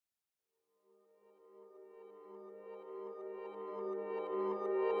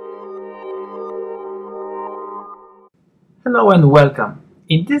Hello and welcome.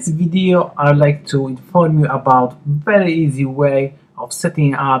 In this video I'd like to inform you about very easy way of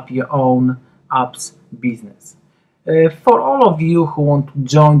setting up your own apps business. For all of you who want to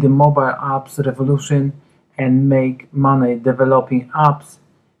join the mobile apps revolution and make money developing apps,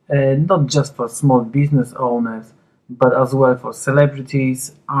 not just for small business owners but as well for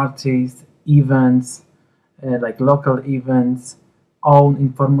celebrities, artists, events, like local events, own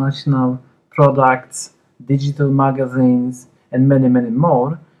informational products, digital magazines, and many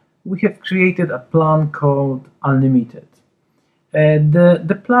more, we have created a plan called Unlimited.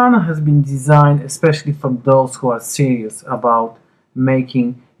 The plan has been designed especially for those who are serious about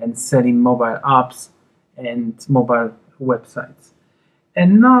making and selling mobile apps and mobile websites.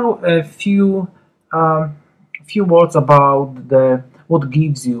 And now a few words about what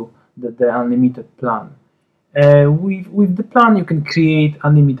gives you the Unlimited plan. With the plan you can create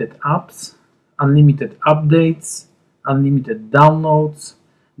unlimited apps, unlimited updates, unlimited downloads.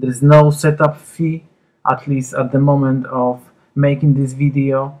 There is no setup fee, at least at the moment of making this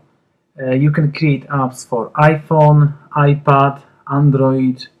video. You can create apps for iPhone, iPad,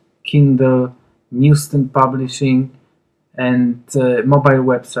 Android, Kindle, newsstand publishing, and mobile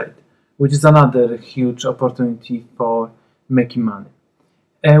website, which is another huge opportunity for making money.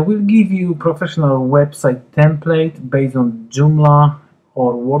 We'll give you professional website template based on Joomla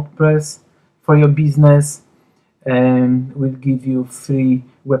or WordPress for your business, and we'll give you free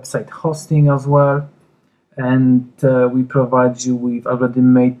website hosting as well, and we provide you with already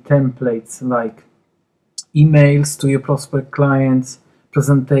made templates like emails to your prospect clients,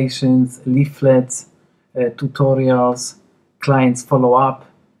 presentations, leaflets, tutorials, clients follow-up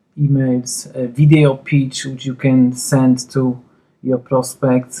emails, video pitch which you can send to your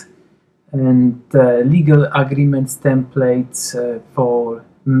prospects, and legal agreements templates for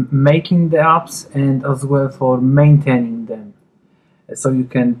making the apps and as well for maintaining them, so you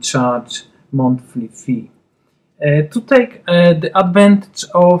can charge monthly fee. To take the advantage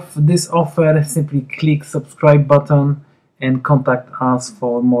of this offer, simply click subscribe button and contact us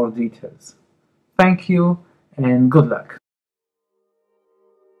for more details. Thank you and good luck.